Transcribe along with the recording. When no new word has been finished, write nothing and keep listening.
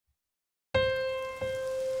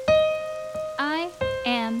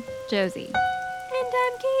Josie, And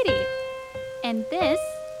I'm Katie. and this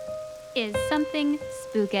is Something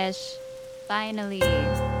Spookish. Finally.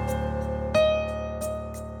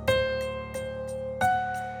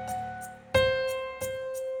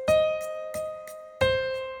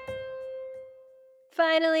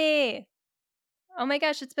 Finally! Oh my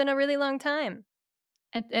gosh, it's been a really long time.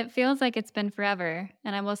 It feels like it's been forever,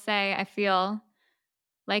 and I will say I feel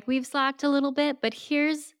like we've slacked a little bit, but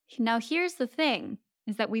here's the thing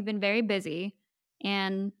is that we've been very busy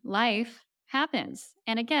and life happens.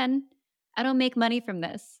 And again, I don't make money from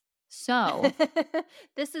this. So,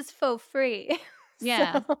 This is faux free. So,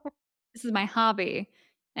 yeah, this is my hobby,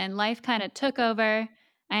 and life kind of took over.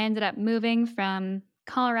 I ended up moving from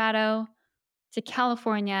Colorado to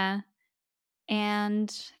California,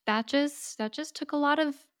 and that just took a lot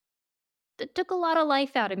of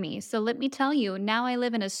life out of me. So let me tell you, now I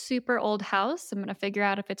live in a super old house. I'm going to figure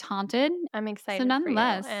out if it's haunted. I'm So excited for you.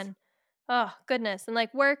 nonetheless, And oh, goodness. And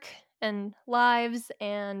like work and lives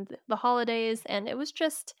and the holidays. And it was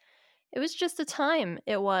just a time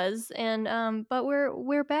it was. And but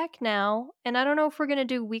we're back now. And I don't know if we're gonna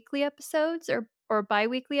do weekly episodes or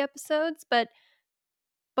bi-weekly episodes, but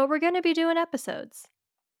we're gonna be doing episodes.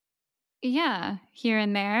 yeah, here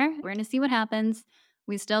and there, we're going to see what happens.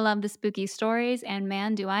 We still love the spooky stories, and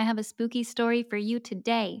man, do I have a spooky story for you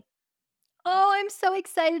today. Oh, I'm so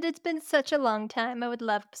excited. It's been such a long time. I would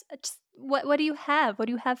love just what do you have? What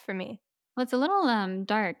do you have for me? Well, it's a little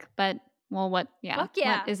dark, but well, Fuck what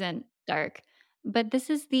yeah. isn't dark? But this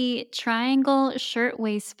is the Triangle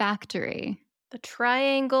Shirtwaist Factory. The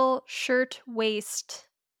Triangle Shirtwaist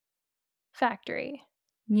Factory.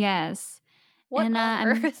 Yes. What And on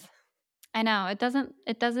earth? I know it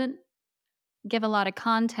doesn't give a lot of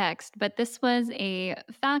context, but this was a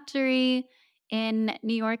factory in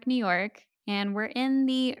New York, and we're in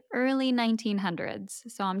the early 1900s.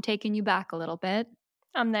 So I'm taking you back a little bit.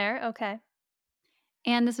 I'm there. Okay.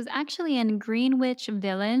 And this was actually in Greenwich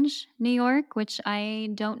Village, New York, which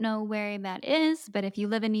I don't know where that is, but if you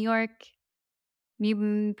live in New York,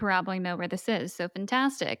 you probably know where this is. So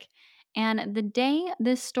fantastic. And the day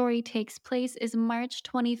this story takes place is March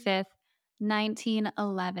 25th,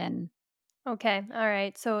 1911. Okay. All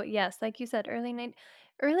right. So, yes, like you said, early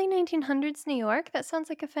 1900s New York. That sounds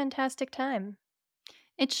like a fantastic time.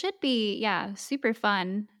 It should be, yeah, super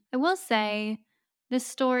fun. I will say this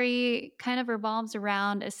story kind of revolves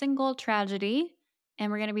around a single tragedy,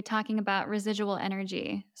 and we're going to be talking about residual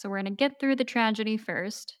energy. So we're going to get through the tragedy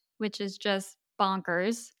first, which is just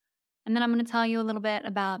bonkers. And then I'm going to tell you a little bit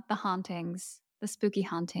about the hauntings, the spooky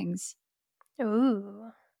hauntings. Ooh.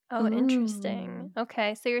 Oh, interesting. Ooh.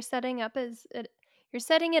 Okay. So you're setting it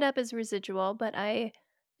up as residual, but I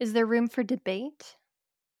is there room for debate?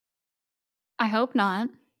 I hope not.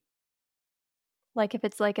 Like if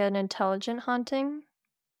it's like an intelligent haunting?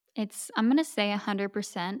 I'm going to say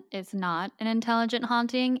 100% it's not an intelligent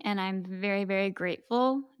haunting, and I'm very, very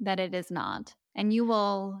grateful that it is not. And you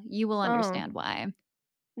will Oh, understand why.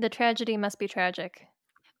 the tragedy must be tragic.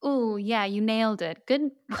 Oh, yeah, you nailed it. Good.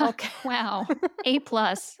 Okay. Wow. A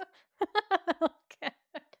plus. Okay.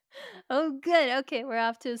 Oh, good. Okay, we're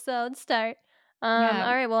off to a solid start. Yeah.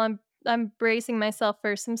 All right. Well, I'm bracing myself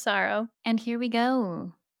for some sorrow. And here we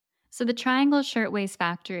go. So the Triangle Shirtwaist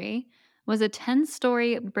Factory was a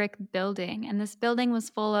 10-story brick building, and this building was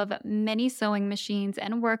full of many sewing machines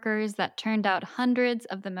and workers that turned out hundreds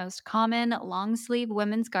of the most common long sleeve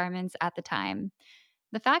women's garments at the time.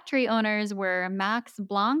 The factory owners were Max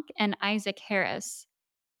Blanc and Isaac Harris.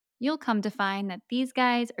 You'll come to find that these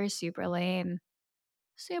guys are super lame.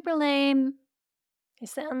 Super lame. You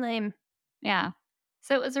sound lame. Yeah.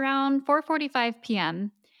 So it was around 4:45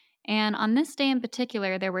 p.m. And on this day in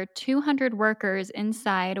particular, there were 200 workers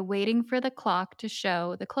inside waiting for the clock to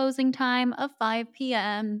show the closing time of 5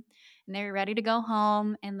 p.m. And they were ready to go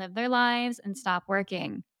home and live their lives and stop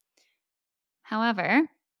working. However,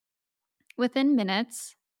 within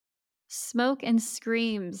minutes, smoke and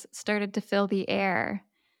screams started to fill the air.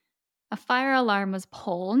 A fire alarm was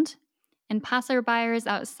pulled, and passerbyers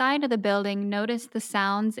outside of the building noticed the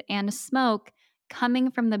sounds and smoke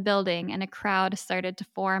coming from the building, and a crowd started to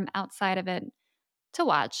form outside of it to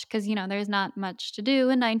watch because, there's not much to do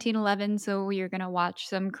in 1911, so you're going to watch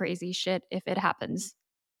some crazy shit if it happens,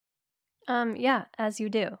 Yeah, as you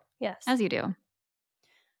do. Yes. as you do.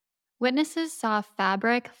 Witnesses saw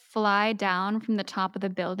fabric fly down from the top of the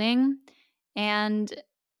building, and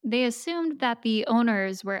they assumed that the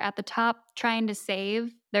owners were at the top trying to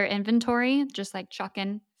save their inventory, just like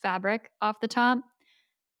chucking fabric off the top.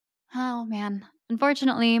 Oh man.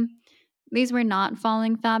 Unfortunately, these were not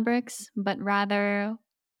falling fabrics, but rather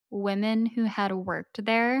women who had worked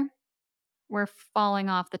there. were falling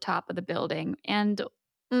off the top of the building and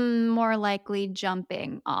more likely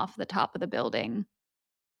jumping off the top of the building.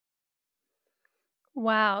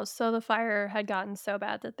 Wow, so the fire had gotten so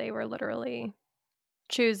bad that they were literally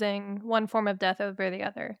choosing one form of death over the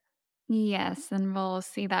other. Yes, and we'll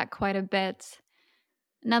see that quite a bit.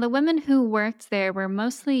 Now, the women who worked there were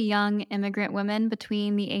mostly young immigrant women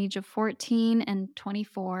between the age of 14 and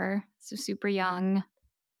 24, so super young.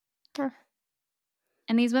 Huh.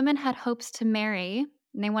 And these women had hopes to marry,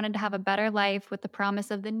 and they wanted to have a better life with the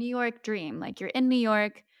promise of the New York dream. Like, you're in New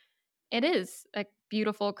York, it is a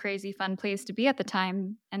beautiful, crazy, fun place to be at the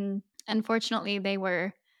time. And unfortunately, they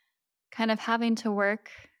were kind of having to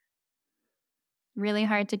work really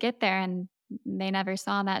hard to get there, and they never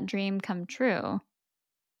saw that dream come true.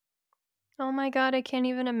 Oh my god, I can't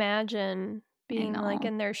even imagine I being, like, know.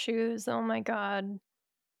 in their shoes. Oh my god.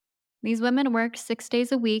 These women worked 6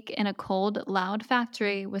 days a week in a cold, loud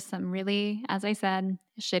factory with some really, as I said,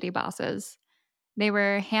 shitty bosses. They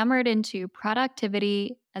were hammered into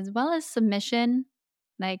productivity as well as submission,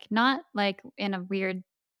 like not like in a weird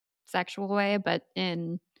sexual way, but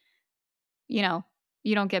in, you know,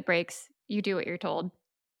 you don't get breaks. You do what you're told.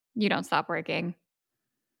 You don't stop working.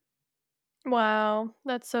 Wow,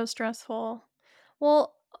 that's so stressful.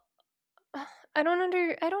 Well, I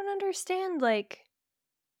don't understand, like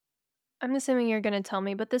I'm assuming you're gonna tell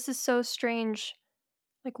me, but this is so strange.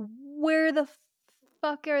 Like, where the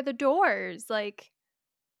fuck are the doors? Like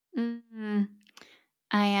Mm,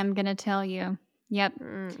 I am going to tell you. Yep.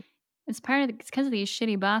 mm. It's because of these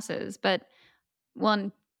shitty bosses. But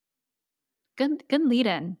one good lead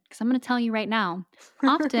in, because I'm going to tell you right now.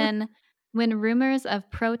 Often, when rumors of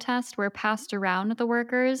protest were passed around the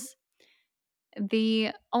workers,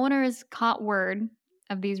 the owners caught word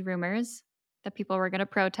of these rumors that people were going to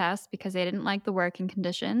protest because they didn't like the working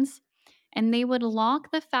conditions, and they would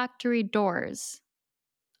lock the factory doors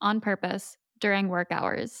on purpose during work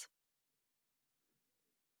hours.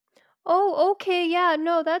 Oh, okay, yeah,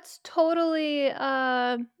 no, that's totally,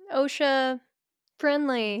 OSHA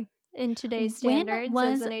friendly in today's When standards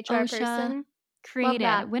as was an HR OSHA person. Love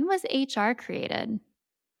that. created? When was HR created?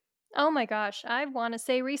 Oh my gosh, I wanna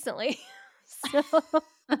say recently. So,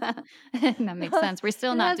 That makes sense. We're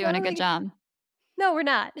still it not has doing a good nothing. job. No, we're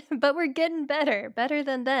not, but we're getting better, better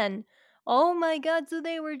than then. Oh my god, so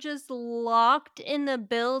they were just locked in the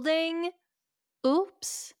building?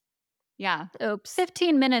 Oops. Yeah. Oops.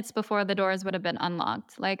 15 minutes before the doors would have been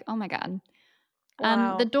unlocked. Like, oh my God. The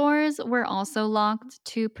Wow. doors were also locked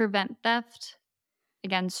to prevent theft,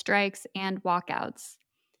 against strikes, and walkouts.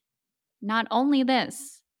 Not only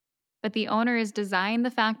this, but the owners designed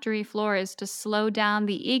the factory floors to slow down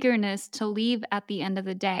the eagerness to leave at the end of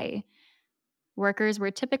the day. Workers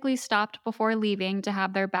were typically stopped before leaving to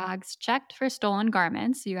have their bags checked for stolen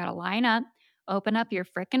garments. So you got to line up, open up your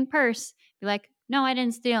frickin' purse, be like, no, I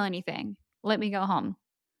didn't steal anything. Let me go home.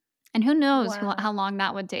 And who knows how Wow. long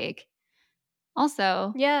that would take.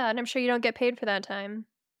 Also, Yeah, and I'm sure you don't get paid for that time.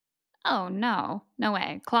 oh no, no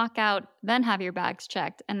way. Clock out, then have your bags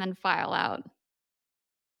checked, and then file out.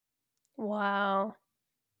 Wow.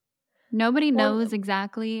 Nobody Well, knows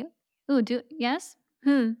exactly. Ooh, yes?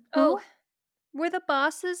 oh, Who? were the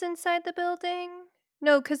bosses inside the building?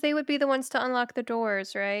 No, because they would be the ones to unlock the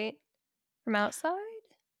doors, right? From outside?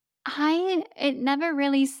 It never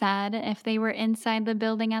really said if they were inside the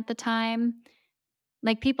building at the time.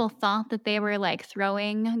 Like, people thought that they were, like,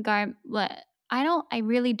 throwing I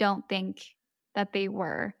really don't think that they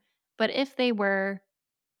were, but if they were,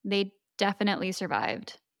 they definitely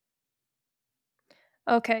survived.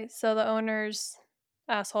 Okay, so the owners,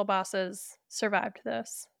 asshole bosses, survived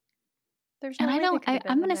this. There's And no way they could have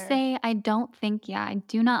I'm been in gonna there. say I don't think yeah, I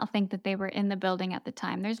do not think that they were in the building at the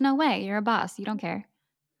time. There's no way, you're a boss, you don't care.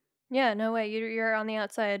 Yeah, no way. You're on the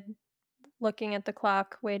outside looking at the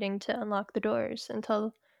clock, waiting to unlock the doors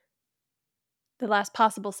until the last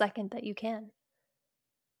possible second that you can.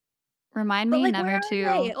 Remind But, me like, where never are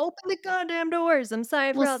they they? Open the goddamn doors. I'm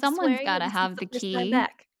sorry for well, all the someone's swearing, but gotta this is have the the first time key.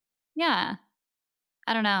 back. Yeah,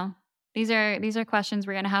 I don't know. These are questions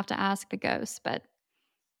we're gonna have to ask the ghosts, but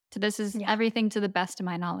this is Yeah. everything to the best of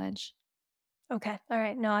my knowledge. Okay. All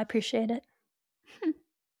right. No, I appreciate it.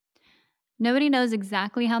 Nobody knows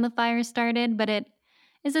exactly how the fire started, but it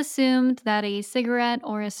is assumed that a cigarette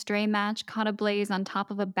or a stray match caught a blaze on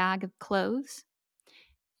top of a bag of clothes.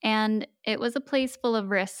 And it was a place full of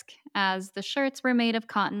risk, as the shirts were made of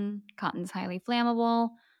cotton. Cotton's highly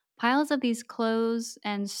flammable. Piles of these clothes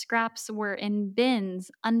and scraps were in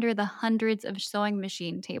bins under the hundreds of sewing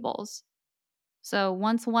machine tables. So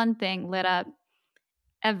once one thing lit up,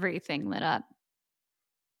 everything lit up.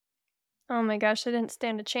 Oh my gosh, I didn't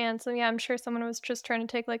stand a chance. And yeah, I'm sure someone was just trying to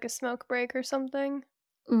take like a smoke break or something.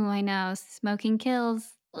 Ooh, I know. Smoking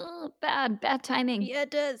kills. Ugh, bad, bad timing. Yeah,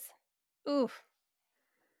 it does. Oof.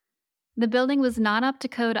 The building was not up to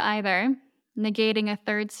code either, negating a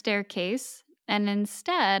third staircase, and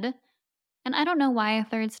instead, and I don't know why a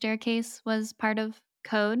third staircase was part of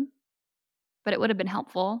code, but it would have been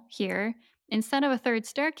helpful here. Instead of a third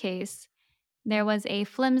staircase, there was a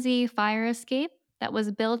flimsy fire escape that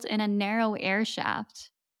was built in a narrow air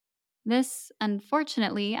shaft. This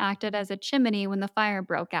unfortunately acted as a chimney when the fire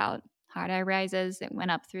broke out. Hot air rises, it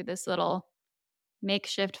went up through this little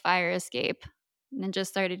makeshift fire escape and it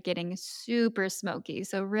just started getting super smoky,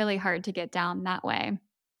 so really hard to get down that way.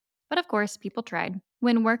 But of course, people tried.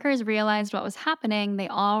 When workers realized what was happening, they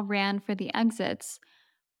all ran for the exits.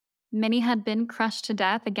 Many had been crushed to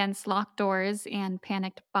death against locked doors and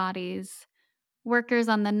panicked bodies. Workers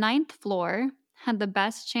on the ninth floor had the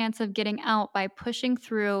best chance of getting out by pushing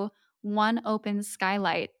through one open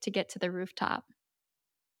skylight to get to the rooftop.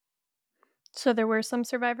 So there were some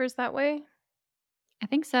survivors that way? I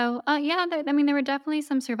think so. Yeah, I mean, there were definitely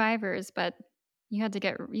some survivors, but you had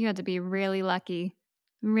to be really lucky,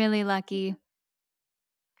 really lucky.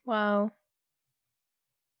 Wow.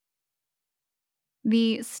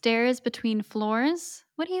 The stairs between floors.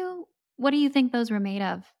 What do you think those were made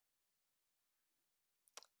of?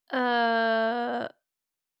 Uh,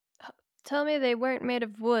 Tell me they weren't made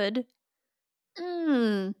of wood.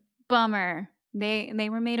 Mm, bummer. They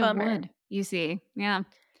were made of Bummer. wood. You see, yeah,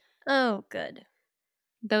 Oh, good.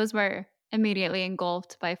 those were immediately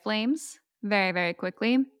engulfed by flames very very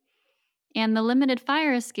quickly. And the limited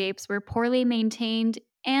fire escapes were poorly maintained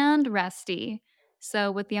and rusty.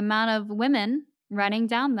 So, with the amount of women running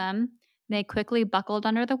down them, they quickly buckled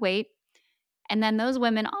under the weight. And then those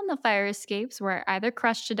women on the fire escapes were either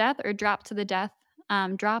crushed to death or dropped to their death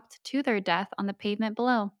on the pavement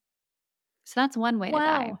below. So that's one way to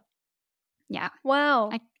die. Wow. Yeah, Wow.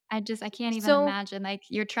 I I can't even So imagine. Like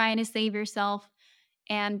you're trying to save yourself,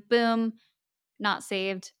 and boom, not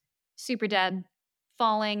saved, super dead,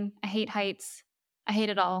 falling. I hate heights. I hate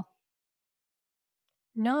it all.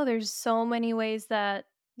 no, there's so many ways that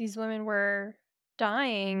these women were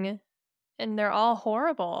dying, and they're all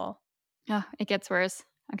horrible. Oh, it gets worse.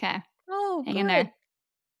 Okay, Oh, hang in there. good.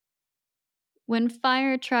 When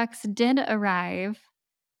fire trucks did arrive,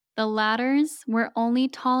 the ladders were only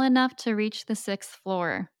tall enough to reach the sixth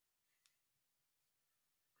floor.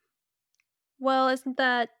 Well, isn't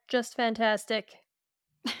that just fantastic?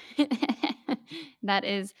 That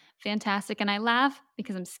is fantastic. And I laugh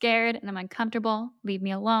because I'm scared and I'm uncomfortable. Leave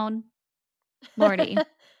me alone. Lordy.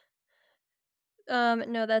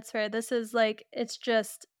 No, that's fair. This is like it's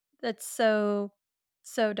just it's so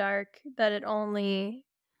dark that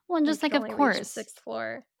Well, and they just could like, only reach the 6th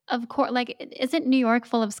floor. of course, like, isn't New York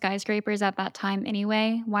full of skyscrapers at that time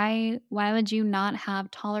anyway? Why would you not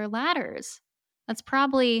have taller ladders? That's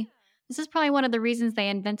probably this is probably one of the reasons they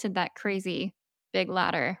invented that crazy big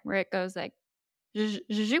ladder where it goes like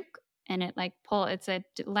zhook, and it like it's a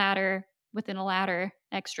ladder within a ladder,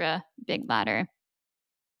 extra big ladder.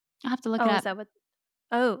 I'll have to look it Oh, is up. that what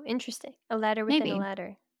Oh, interesting. A ladder within a Maybe.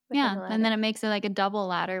 ladder within Yeah, a and then ladder. it makes it like a double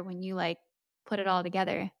ladder when you like put it all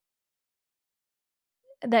together.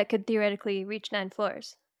 That could theoretically reach 9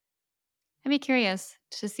 floors. I'd be curious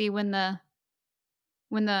to see when the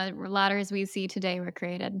ladders we see today were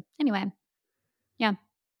created. Anyway, yeah,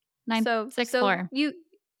 sixth So floor. you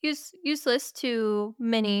useless to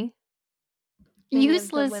many of the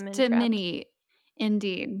Useless women to trapped. many,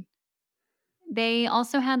 indeed. They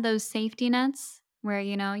also had those safety nets where,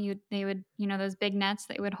 they would, those big nets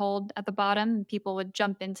that would hold at the bottom and people would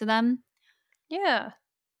jump into them. Yeah.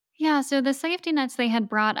 Yeah, so the safety nets they had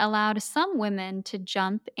brought allowed some women to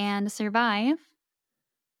jump and survive.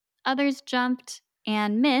 Others jumped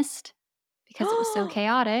and missed because it was so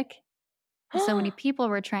chaotic. And so many people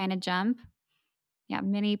were trying to jump. Yeah,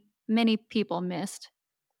 many people missed.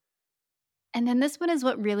 And then this one is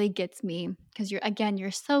what really gets me because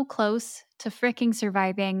you're so close to freaking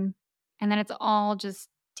surviving and then it's all just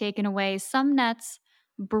taken away. Some nets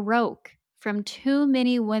broke from too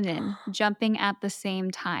many women jumping at the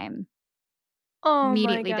same time. Oh my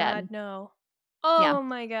Immediately god, dead. no. Yeah. Oh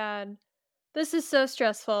my god. This is so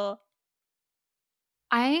stressful.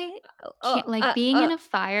 I Oh, can't like being in a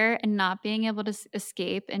fire and not being able to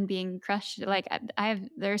escape and being crushed like I have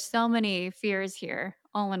there's so many fears here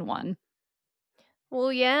all in one.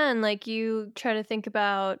 well, yeah, and, like, you try to think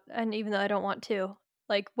about and even though I don't want to,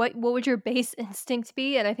 like, what would your base instinct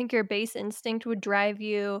be? And I think your base instinct would drive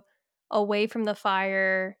you away from the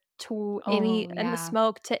fire to any Oh, and the yeah.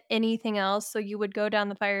 smoke to anything else, so you would go down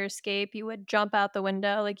the fire escape, you would jump out the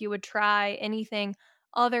window, like, you would try anything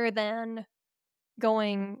other than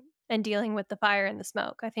going and dealing with the fire and the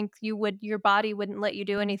smoke. I think your body wouldn't let you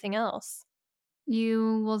do anything else.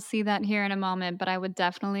 You will see that here in a moment, but I would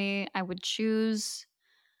choose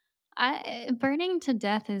burning to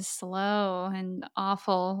death is slow and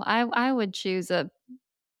awful. I would choose a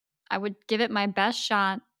I would give it my best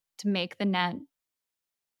shot to make the net,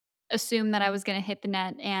 assume that I was gonna hit the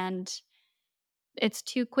net, and it's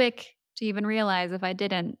too quick to even realize if I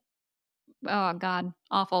didn't. Oh god,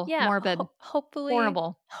 awful, Yeah, morbid, hopefully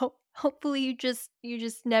horrible. hopefully you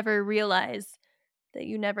just never realize that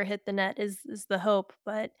you never hit the net is the hope,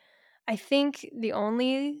 but I think the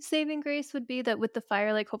only saving grace would be that with the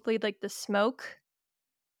fire, like, hopefully, like, the smoke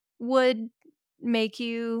would make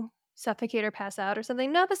you suffocate or pass out or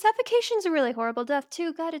something. No, but suffocation's a really horrible death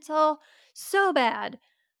too. God, it's all so bad.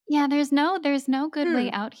 Yeah, there's no good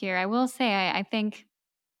way Hmm. out here. I will say I think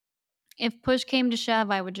if push came to shove,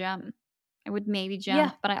 I would jump. I would maybe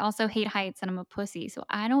Yeah, jump, but I also hate heights and I'm a pussy, so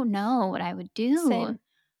I don't know what I would do. same,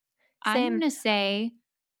 I'm same. gonna say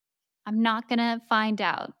I'm not gonna find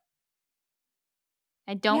out.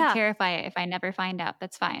 I don't Yeah, care if I never find out,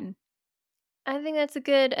 that's fine. I think that's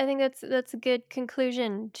a good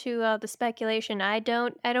conclusion to, the speculation. I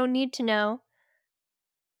don't need to know,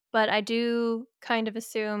 but I do kind of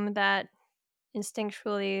assume that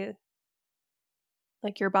instinctually,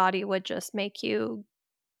 like, your body would just make you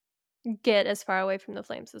get as far away from the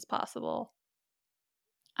flames as possible,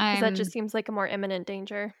 because that just I'm seems like a more imminent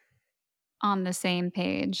danger. on the same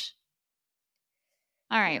page.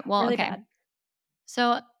 Alright, well, Really okay. bad.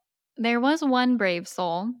 So, there was one brave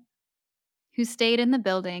soul who stayed in the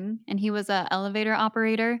building, and he was a elevator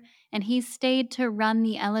operator, and he stayed to run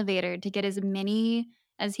the elevator to get as many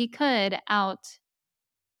as he could out.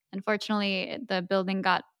 Unfortunately, the building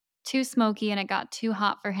got too smoky and it got too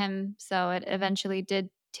hot for him, so it eventually did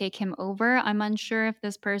take him over. I'm unsure if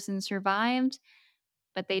this person survived,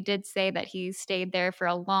 but they did say that he stayed there for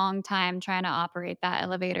a long time trying to operate that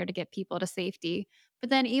elevator to get people to safety. But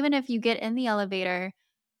then even if you get in the elevator,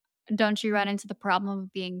 don't you run into the problem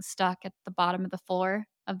of being stuck at the bottom of the floor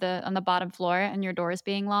of the on the bottom floor and your doors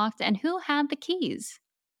being locked? And who had the keys?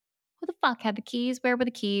 Who the fuck had the keys? Where were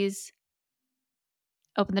the keys?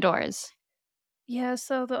 Open the doors. Yeah,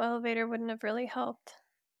 so the elevator wouldn't have really helped.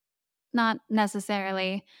 Not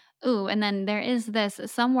necessarily. Ooh, and then there is this,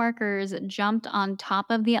 some workers jumped on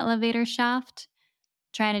top of the elevator shaft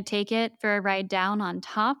trying to take it for a ride down on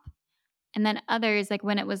top. And then others, like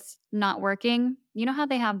when it was not working, you know how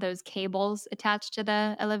they have those cables attached to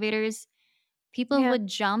the elevators? People Yeah. would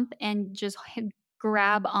jump and just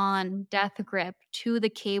grab on death grip to the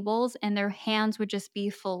cables, and their hands would just be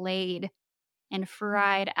filleted and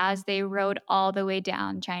fried as they rode all the way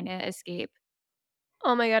down trying to escape.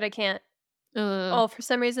 Oh my god, I can't. Ugh, Oh, for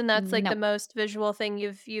some reason, that's, like, the no. most visual thing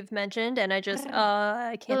you've mentioned, and I cannot.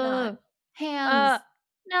 Ugh, hands. Uh,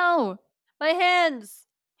 No, my hands!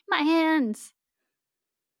 my hands.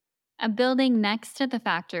 A building next to the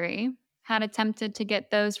factory had attempted to get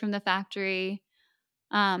those from the factory,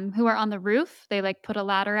 who are on the roof. They like put a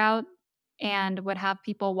ladder out and would have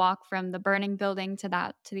people walk from the burning building to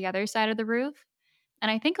the other side of the roof.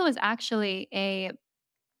 And I think it was actually a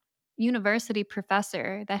university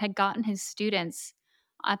professor that had gotten his students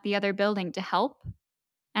at the other building to help.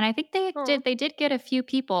 And I think Oh. they did get a few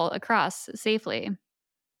people across safely.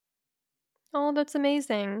 Oh, that's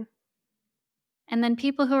amazing. And then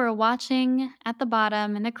people who are watching at the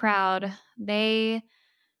bottom in the crowd, there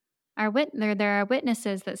are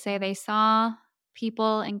witnesses that say they saw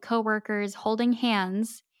people and coworkers holding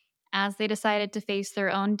hands as they decided to face their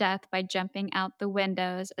own death by jumping out the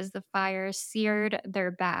windows as the fire seared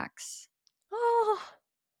their backs. Oh,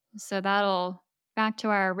 So that'll back to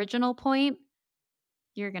our original point,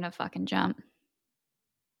 you're going to fucking jump.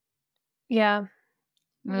 yeah.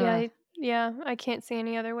 Ugh. Yeah, I can't see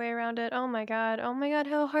any other way around it. Oh my god. Oh my god,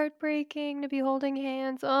 how heartbreaking to be holding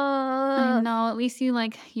hands. I know, at least you're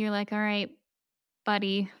like, "All right,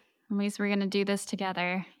 buddy, at least we're going to do this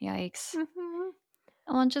together." Yikes. Mhm.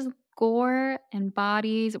 Well, just gore and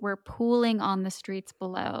bodies were pooling on the streets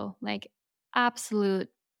below. Like, absolute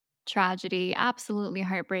tragedy, absolutely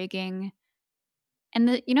heartbreaking.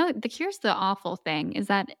 And here's the awful thing is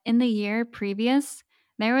that in the year previous,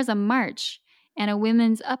 there was a march and a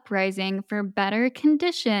women's uprising for better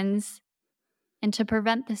conditions and to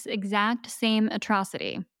prevent this exact same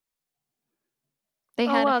atrocity. They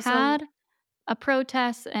Oh, had wow, so had a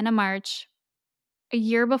protest and a march a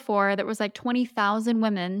year before. There was like 20,000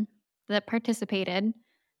 women that participated.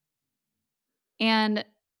 And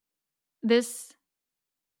This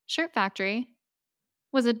shirt factory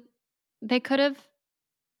was a they could have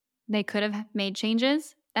they could have made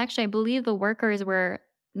changes. Actually, I believe the workers were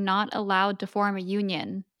not allowed to form a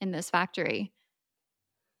union in this factory.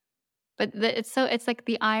 But it's like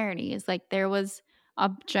the irony is like there was a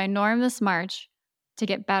ginormous march to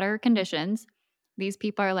get better conditions. These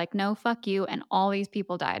people are like, "No, fuck you," and all these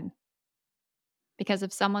people died because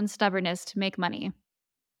of someone's stubbornness to make money.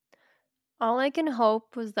 All I can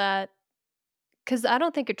hope was that, because I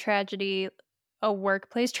don't think a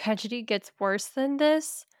workplace tragedy gets worse than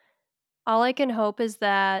this. All I can hope is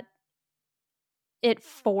that it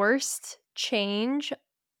forced change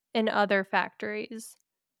in other factories.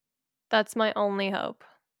 That's my only hope.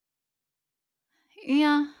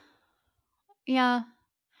 Yeah, yeah.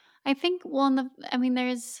 I think well, in the I mean,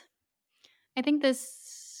 I think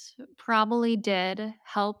this probably did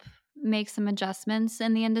help make some adjustments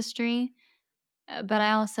in the industry, but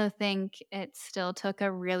I also think it still took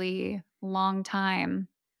a really long time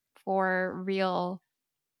for real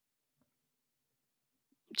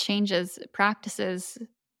changes, practices,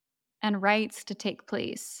 and rights to take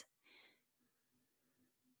place.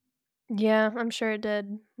 Yeah, I'm sure it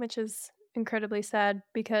did, which is incredibly sad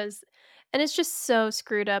because, and it's just so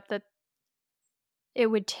screwed up that it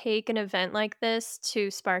would take an event like this to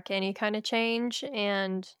spark any kind of change.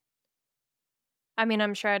 And I mean,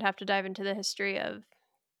 I'm sure I'd have to dive into the history of,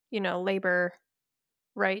 labor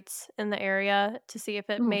rights in the area to see if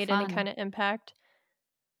it Ooh, made any fun. kind of impact.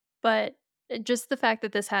 But just the fact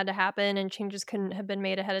that this had to happen and changes couldn't have been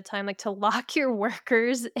made ahead of time, like to lock your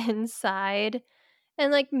workers inside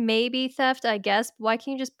and like maybe theft, I guess. Why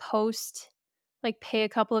can't you just pay a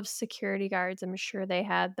couple of security guards? I'm sure they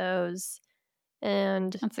had those.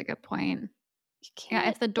 And That's a good point. you Yeah, can't,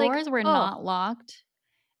 if the like, doors were oh, not locked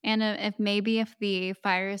and if the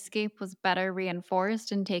fire escape was better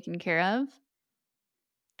reinforced and taken care of,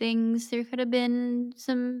 things there could have been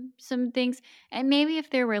some things and maybe if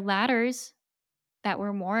there were ladders that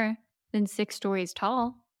were more than 6 stories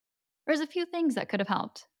tall, there's a few things that could have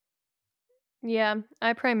helped. yeah,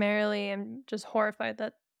 I primarily am just horrified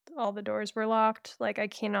that all the doors were locked. Like, I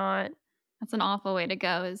cannot. That's an awful way to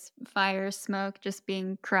go is fire, smoke, just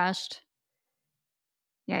being crushed.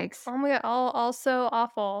 Yikes. Oh my god, all so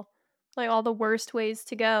awful. Like, all the worst ways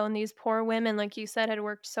to go, and these poor women, like you said, had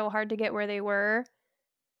worked so hard to get where they were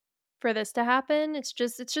for this to happen. It's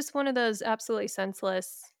just one of those absolutely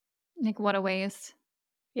senseless. Like, what a waste.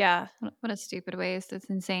 Yeah. What a stupid waste. It's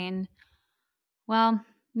insane. Well,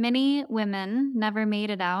 many women never made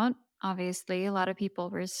it out. Obviously, a lot of people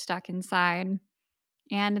were stuck inside,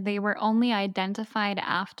 and they were only identified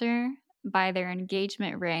after by their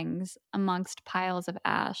engagement rings amongst piles of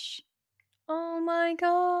ash. Oh my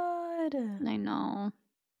god. I know.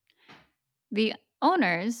 The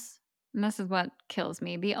owners, and this is what kills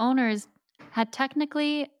me, the owners had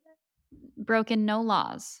technically broken no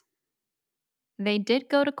laws. They did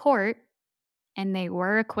go to court and they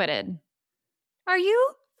were acquitted. Are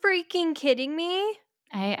you freaking kidding me?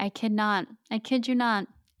 I kid not. I kid you not.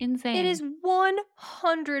 It Insane. is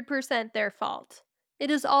 100% their fault. It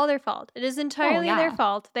is all their fault. It is Oh, entirely their yeah.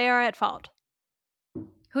 fault. They are at fault.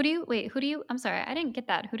 Who do you I'm sorry, I didn't get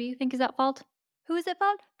that. Who do you think is at fault? Who is at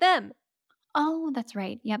fault? Them. Oh, that's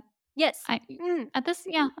right. Yep. Yes. I Mm. at this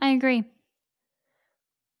yeah, I agree.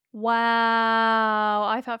 Wow.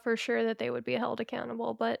 I thought for sure that they would be held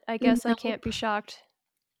accountable, but I guess I can't Nope. be shocked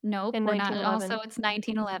Nope, in we're not also 1911. it's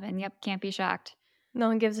 1911. Yep, can't be shocked. No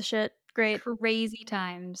one gives a shit. Great. Crazy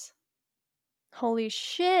times. Holy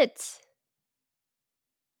shit.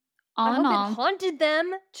 I All in hope it all, haunted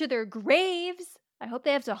them to their graves. I hope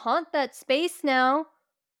they have to haunt that space now.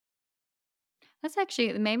 that's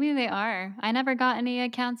actually maybe they are. I never got any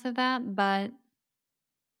accounts of that, but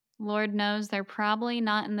Lord knows they're probably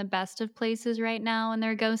not in the best of places right now in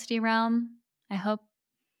their ghosty realm. I hope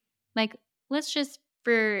like let's just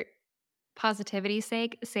for positivity's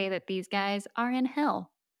sake say that these guys are in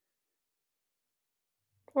hell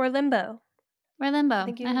Or limbo. or I limbo.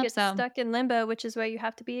 think you I can hope get so. stuck in limbo, which is why you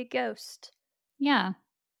have to be a ghost. Yeah,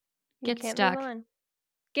 You get can't move stuck. on.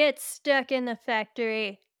 Get stuck in the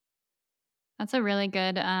factory. That's a really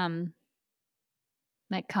good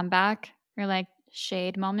like comeback or like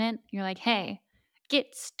shade moment. You're like, "Hey,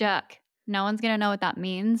 get stuck." No one's going to know what that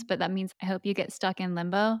means, but that means I hope you get stuck in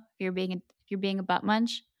limbo if you're being a butt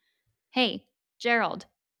munch. Hey, Gerald,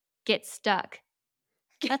 get stuck.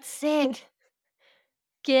 That's sick.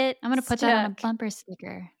 Get I'm gonna put that on a stuck. bumper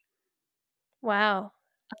sticker. Wow.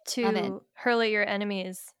 Love it. To hurl at your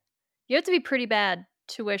enemies. You have to be pretty bad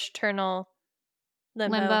to wish eternal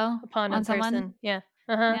limbo Limbo upon a on person. someone? Yeah.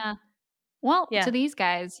 Uh-huh. Yeah. Well, to Yeah. these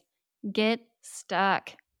guys, get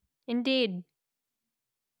stuck. Indeed.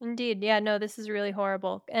 Indeed. Yeah, no, this is really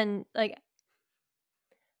horrible. And, like,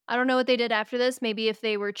 I don't know what they did after this. Maybe if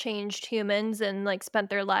they were changed humans and, like, spent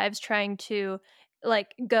their lives trying to,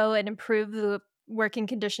 like, go and improve the working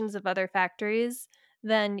conditions of other factories,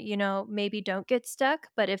 then, maybe don't get stuck.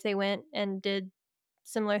 But if they went and did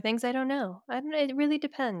similar things, I don't know. I don't know. It really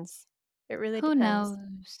depends. It really Who depends.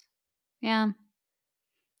 knows? Yeah,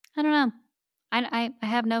 I don't know. I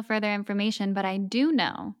have no further information, but I do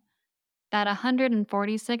know that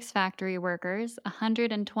 146 factory workers,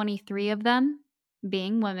 123 of them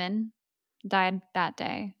being women, died that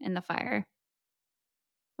day in the fire.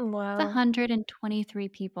 It's Wow. 123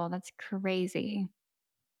 people. That's crazy.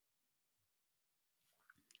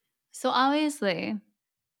 So obviously,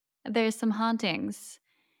 there's some hauntings.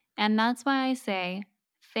 And that's why I say,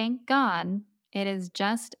 thank God it is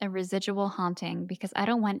just a residual haunting because I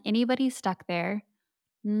don't want anybody stuck there.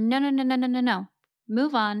 No, no, no, no, no, no, no.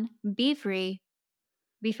 Move on. Be free.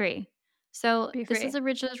 Be free. So Be this is free.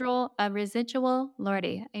 a residual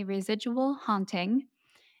haunting.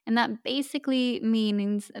 And that basically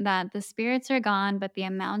means that the spirits are gone, but the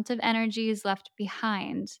amount of energy is left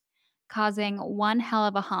behind, causing one hell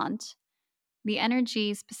of a haunt. The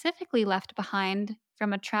energy specifically left behind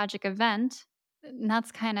from a tragic event, and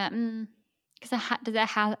that's kind of, because does it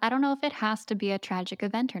have, I don't know if it has to be a tragic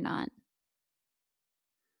event or not,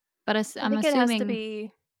 but I I'm think it has to assuming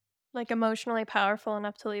be, like, emotionally powerful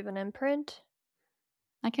enough to leave an imprint.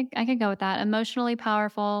 I could go with that. Emotionally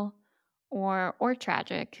powerful or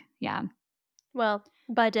tragic. Yeah, Well,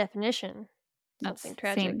 by definition, something that's same,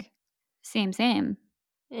 tragic. same, same.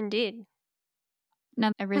 Indeed.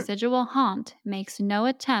 Now, a Hmm. residual haunt makes no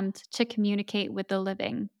attempt to communicate with the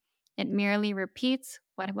living. It merely repeats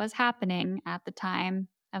what was happening at the time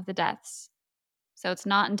of the deaths. So it's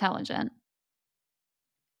not intelligent.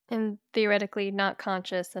 And theoretically not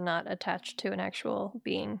conscious and not attached to an actual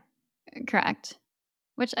being. Correct.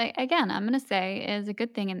 Which again, I'm going to say is a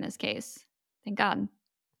good thing in this case. Thank God.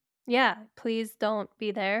 Yeah, please don't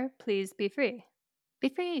be there. Please be free. Be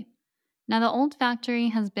free. Now, the old factory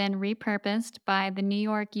has been repurposed by the New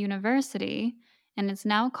York University and it's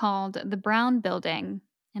now called the Brown Building.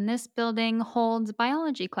 And this building holds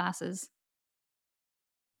biology classes.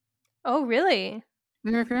 Oh, really?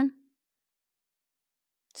 Mhm.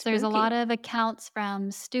 So there's a lot Spooky. of accounts from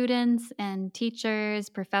students and teachers,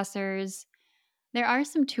 professors. There are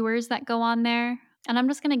some tours that go on there. And I'm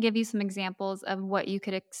just going to give you some examples of what you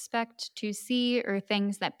could expect to see or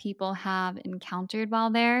things that people have encountered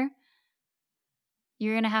while there.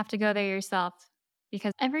 You're going to have to go there yourself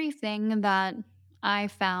because everything that I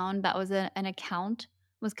found that was an account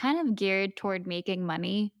was kind of geared toward making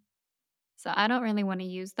money. So I don't really want to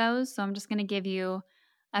use those. So I'm just going to give you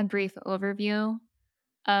a brief overview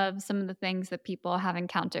of some of the things that people have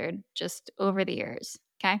encountered just over the years.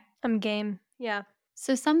 Okay. I'm game. Yeah.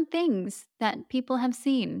 So, some things that people have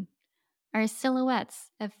seen are silhouettes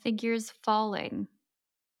of figures falling,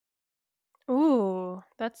 Ooh,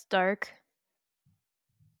 that's dark.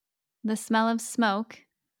 the smell of smoke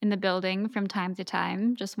in the building from time to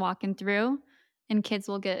time, just walking through, and kids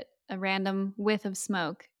will get a random whiff of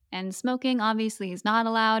smoke. And smoking obviously is not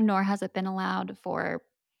allowed, nor has it been allowed for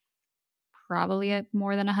probably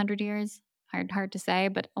more than 100 years. Hard to say,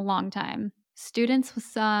 but a long time. Students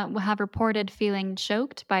will have reported feeling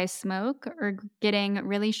choked by smoke or getting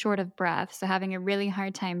really short of breath, so having a really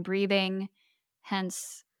hard time breathing,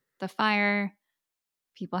 hence the fire,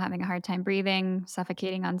 people having a hard time breathing,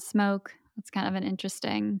 suffocating on smoke. That's kind of an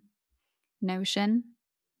interesting notion.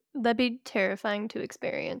 That'd be terrifying to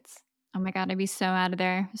experience. Oh my God, I'd be so out of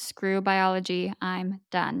there. Screw biology. I'm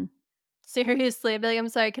done. Seriously, I'd be like, I'm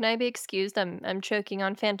sorry, can I be excused? I'm choking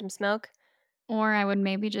on phantom smoke. Or I would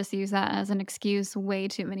maybe just use that as an excuse way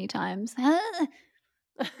too many times.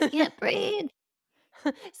 Can't breathe.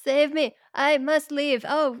 Save me. I must leave.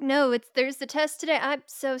 Oh no, it's there's the test today. I'm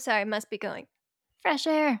so sorry. I must be going. Fresh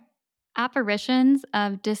air. Apparitions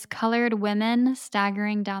of discolored women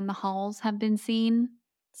staggering down the halls have been seen.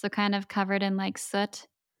 So, kind of covered in like soot.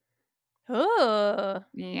 Oh,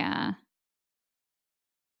 Yeah.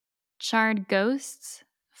 Charred ghosts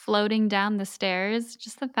floating down the stairs.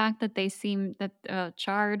 Just the fact that they seem that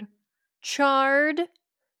charred. charred.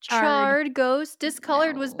 Charred ghost.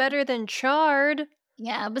 Discolored was No. better than charred.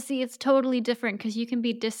 Yeah, but see, it's totally different because you can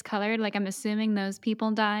be discolored. Like, I'm assuming those people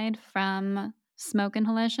died from smoke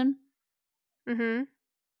inhalation. Mm-hmm.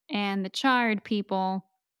 And the charred people,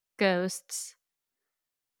 ghosts,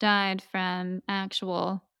 died from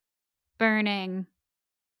actual burning.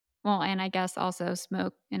 Well, and I guess also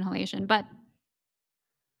smoke inhalation, but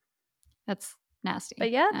that's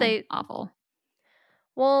But Nasty yeah, and they awful.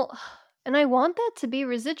 well, and I want that to be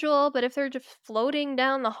residual, but if they're just floating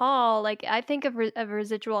down the hall, like, I think of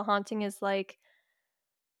residual haunting as, like,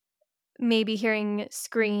 maybe hearing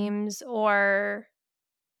Mm. screams or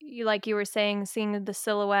like you were saying, seeing the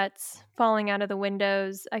silhouettes falling out of the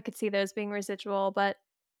windows. I could see those being residual, but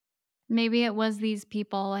Maybe it was these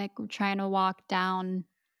people, like, trying to walk down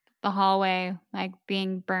the hallway, like,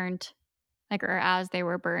 being burnt, like, or as they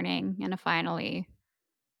were burning and finally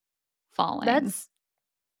falling. that's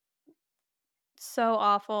so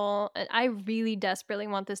awful. And I really desperately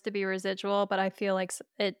want this to be residual, but I feel like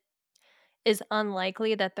it is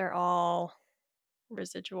unlikely that they're all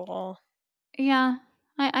residual. Yeah,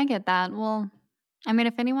 I get that. Well, I mean,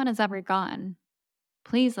 if anyone has ever gone,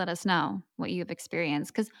 please let us know what you've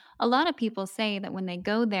experienced. Because a lot of people say that when they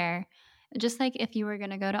go there, just like if you were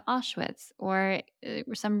gonna go to Auschwitz or,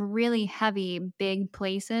 some really heavy, big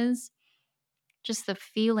places, just the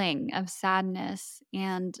feeling of sadness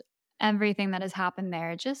and everything that has happened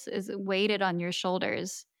there just is weighted on your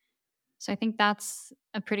shoulders. So I think that's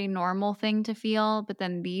a pretty normal thing to feel, but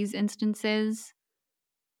then these instances,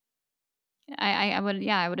 I would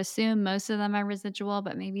yeah, I would assume most of them are residual,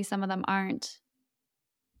 but maybe some of them aren't.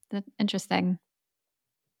 Interesting.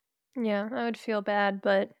 Yeah, I would feel bad,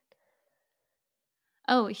 but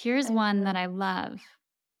Oh, here's I don't one that know. I love.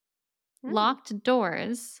 Mm, Locked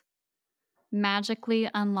doors magically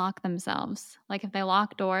unlock themselves. Like, if they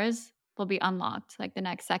lock doors, they'll be unlocked, like, the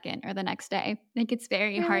next second or the next day. Like, it's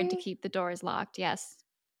very hard to really? keep the doors locked, yes.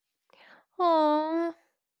 Oh,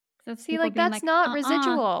 That's see, people like being that's like, not "Uh-uh."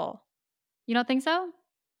 residual. You don't think so?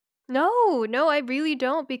 No, no, I really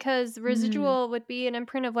don't because Mm, residual would be an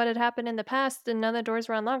imprint of what had happened in the past and none of the doors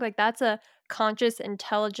were unlocked. Like that's a conscious,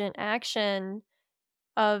 intelligent action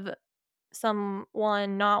of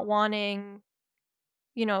someone not wanting,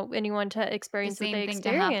 anyone to the experience what same they thing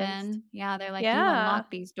to experienced. happen. Yeah, they're like, "You Yeah. unlock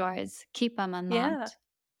these doors. Keep them Yeah. unlocked."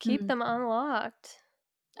 Keep Hmm. them unlocked.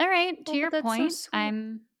 Alright, to Oh, your but that's so point, sweet.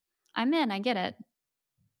 I'm in, I get it.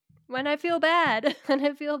 When I feel bad, and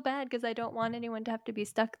I feel bad because I don't want anyone to have to be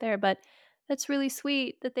stuck there, but that's really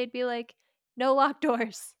sweet that they'd be like, "No locked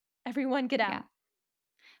doors. Everyone get out." Yeah.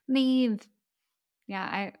 Leave. Yeah,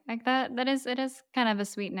 I like that it is kind of a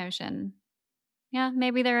sweet notion. Yeah,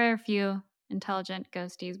 maybe there are a few intelligent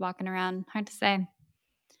ghosties walking around, hard to say.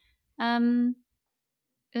 Um,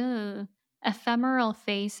 Ugh. Ephemeral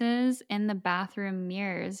faces in the bathroom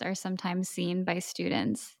mirrors are sometimes seen by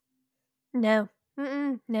students. No.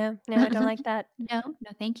 Mm-mm. No, no, I don't like that. No,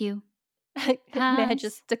 no, thank you. May I Pass.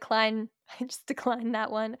 just decline I just decline that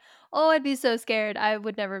one. Oh, I'd be so scared. I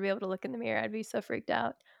would never be able to look in the mirror. I'd be so freaked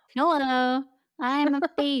out. Hello, I'm a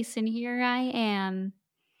face and here I am.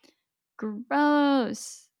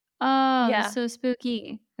 Gross. Oh, that's Yeah. so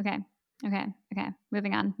spooky. Okay, okay, okay.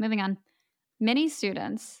 Moving on, moving on. Many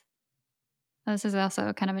students, this is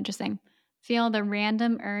also kind of interesting, feel the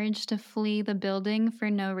random urge to flee the building for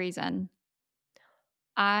no reason.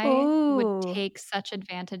 I would Ooh. take such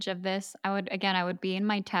advantage of this. I would be in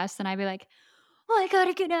my test and I'd be like, "Oh, I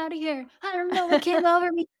gotta get out of here. I don't know what came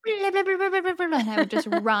over me." And I would just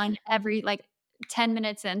run every like 10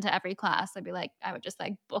 minutes into every class. I would just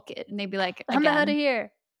like book it. And they'd be like, I'm outta again,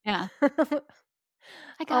 here. yeah,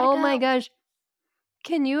 I gotta Oh my go. gosh.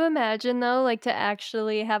 Can you imagine though, like, to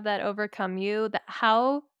actually have that overcome you? That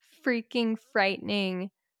how freaking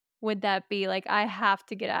frightening would that be? Like, I have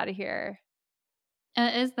to get out of here.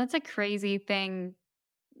 Is That's a crazy thing,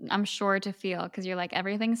 I'm sure, to feel because you're like,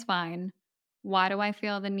 everything's fine. Why do I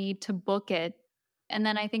feel the need to book it? And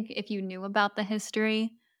then I think if you knew about the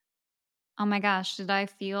history, oh my gosh, did I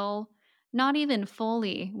feel not even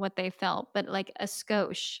fully what they felt, but like a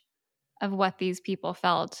skosh of what these people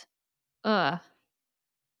felt. Ugh.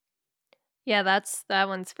 Yeah, that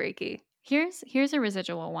one's freaky. Here's a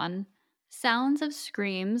residual one. Sounds of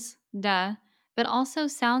screams, duh, but also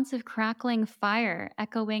sounds of crackling fire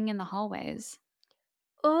echoing in the hallways.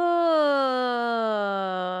 Oh,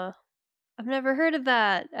 I've never heard of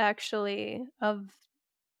that actually, of,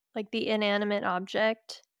 like, the inanimate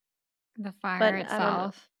object, The fire but I don't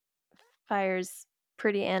know. itself. Fire's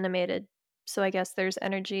pretty animated, so I guess there's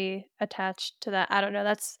energy attached to that. I don't know,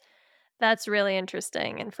 that's really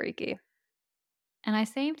interesting and freaky. And I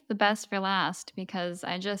saved the best for last because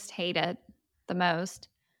I just hate it the most.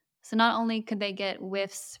 So not only could they get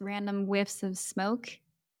random whiffs of smoke,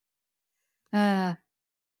 uh,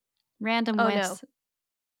 random Oh, no. whiffs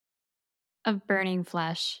of burning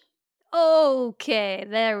flesh. Okay,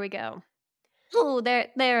 there we go. Oh,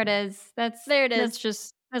 there it is. There it That's is.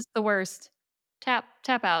 just that's the worst.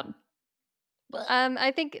 Tap out.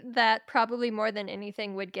 I think that probably more than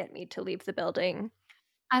anything would get me to leave the building.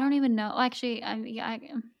 I don't even know. Actually, yeah,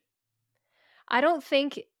 I don't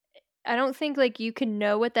think I don't think, like, you can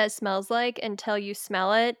know what that smells like until you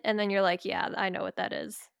smell it, and then you're like, "Yeah, I know what that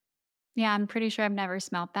is." yeah, I'm pretty sure I've never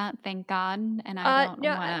smelt that, thank God, and I don't No,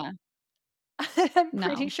 wanna I'm pretty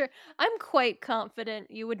no. sure I'm quite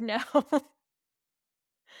confident you would know.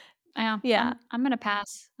 Yeah, Yeah. I'm gonna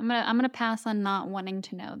pass. I'm gonna pass on not wanting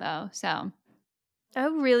to know though, so I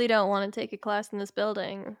really don't wanna take a class in this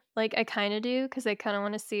building. Like, I kinda do because I kinda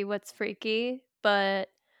wanna see what's freaky, but,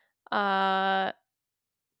 uh,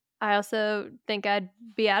 I also think I'd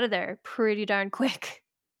be out of there pretty darn quick.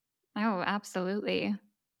 oh, absolutely.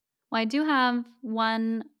 Well, I do have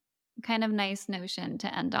one kind of nice notion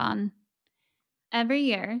to end on. Every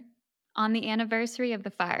year, on the anniversary of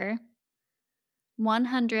the fire,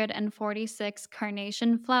 146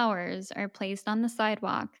 carnation flowers are placed on the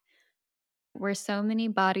sidewalk where so many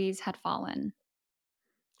bodies had fallen.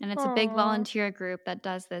 And it's a big Aw. volunteer group that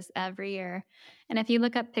does this every year. And if you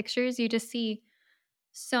look up pictures, you just see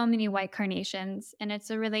so many white carnations. And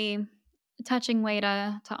it's a really touching way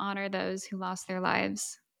to honor those who lost their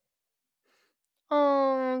lives.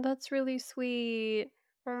 Oh, that's really sweet.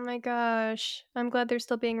 Oh my gosh. I'm glad they're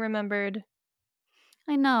still being remembered.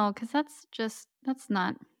 I know, because that's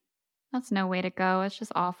no way to go. It's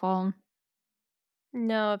just awful.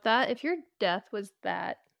 No, if your death was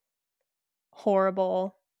that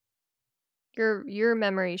horrible, your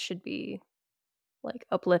memory should be, like,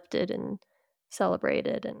 uplifted and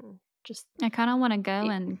celebrated and just I kind of want to go it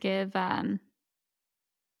and give and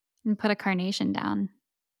put a carnation down.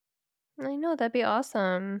 I know, that'd be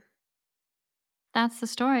awesome. That's the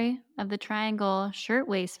story of the Triangle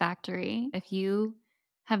Shirtwaist Factory. If you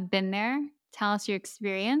have been there, tell us your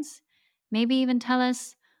experience. Maybe even tell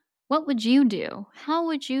us, what would you do? How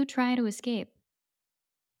would you try to escape?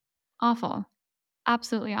 Awful.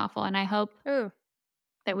 Absolutely awful. And I hope Ooh,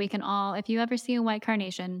 that we can all, if you ever see a white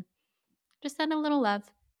carnation, just send a little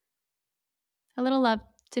love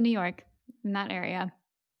to New York in that area.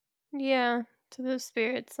 yeah, to those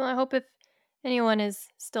spirits. Well, I hope if anyone is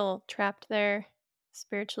still trapped there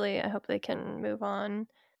spiritually, I hope they can move on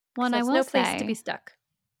Well, because and I that's will no place to be say, stuck.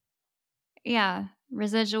 yeah,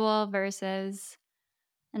 residual versus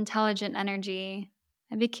intelligent energy.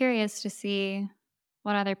 I'd be curious to see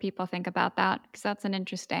what other people think about that because that's an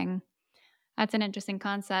interesting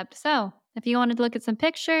concept. So, if you wanted to look at some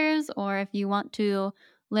pictures or if you want to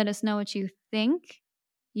let us know what you think,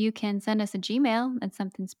 you can send us a Gmail at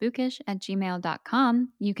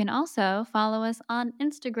somethingspookish@gmail.com. You can also follow us on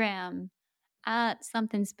Instagram at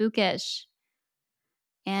somethingspookish.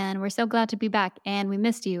 And we're so glad to be back and we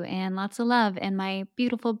missed you and lots of love. And my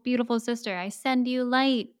beautiful, beautiful sister, I send you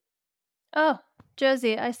light. Oh,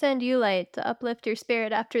 Josie, I send you light to uplift your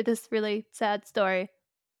spirit after this really sad story.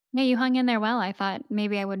 Yeah, you hung in there well. I thought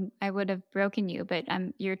maybe I would have broken you, but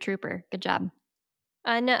you're a trooper. Good job.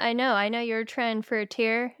 I know you're trying for a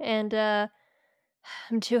tear, and I'm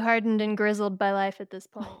too hardened and grizzled by life at this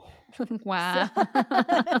point. So, Wow.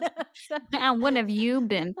 so And what have you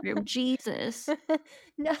been through? Jesus.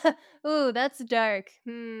 no, ooh, that's dark.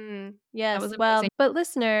 That was Yes. Well, amazing. but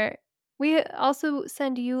listener, we also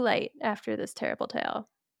send you light after this terrible tale.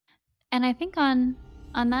 And I think on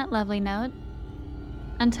that lovely note,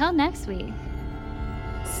 until next week.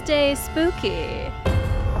 Stay spooky.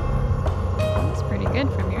 That was pretty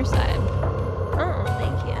good from your side.